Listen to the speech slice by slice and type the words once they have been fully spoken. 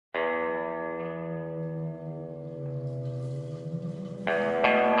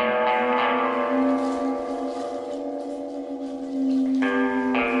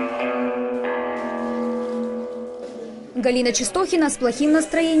Галина Чистохина с плохим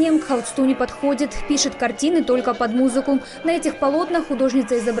настроением к холсту не подходит. Пишет картины только под музыку. На этих полотнах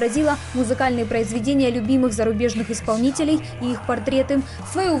художница изобразила музыкальные произведения любимых зарубежных исполнителей и их портреты.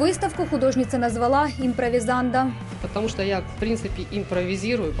 Свою выставку художница назвала «Improvisanto». Потому что я, в принципе,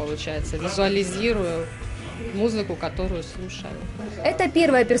 импровизирую, получается, визуализирую музыку, которую слушаю. Это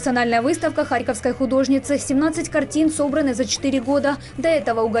первая персональная выставка харьковской художницы. 17 картин собраны за 4 года. До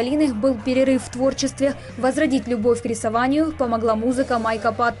этого у Галины был перерыв в творчестве. Возродить любовь к рисованию помогла музыка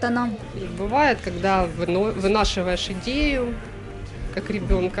Майка Паттона. Бывает, когда вынашиваешь идею, как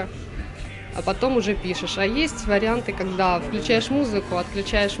ребенка, а потом уже пишешь. А есть варианты, когда включаешь музыку,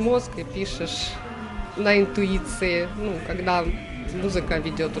 отключаешь мозг и пишешь на интуиции, когда музыка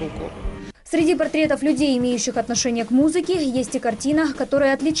ведет руку. Среди портретов людей, имеющих отношение к музыке, есть и картина,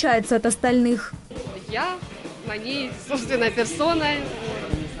 которая отличается от остальных. Я на ней собственной персоной.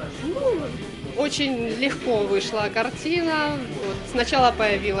 Очень легко вышла картина. Сначала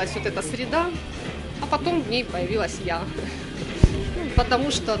появилась вот эта среда, а потом в ней появилась я.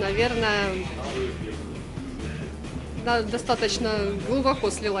 Потому что, наверное, достаточно глубоко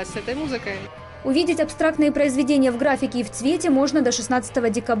слилась с этой музыкой. Увидеть абстрактные произведения в графике и в цвете можно до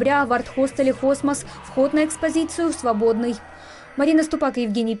 16 декабря в арт-хостеле «Космос». Вход на экспозицию свободный. Марина Ступак и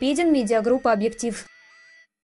Евгений Педин, медиагруппа «Объектив».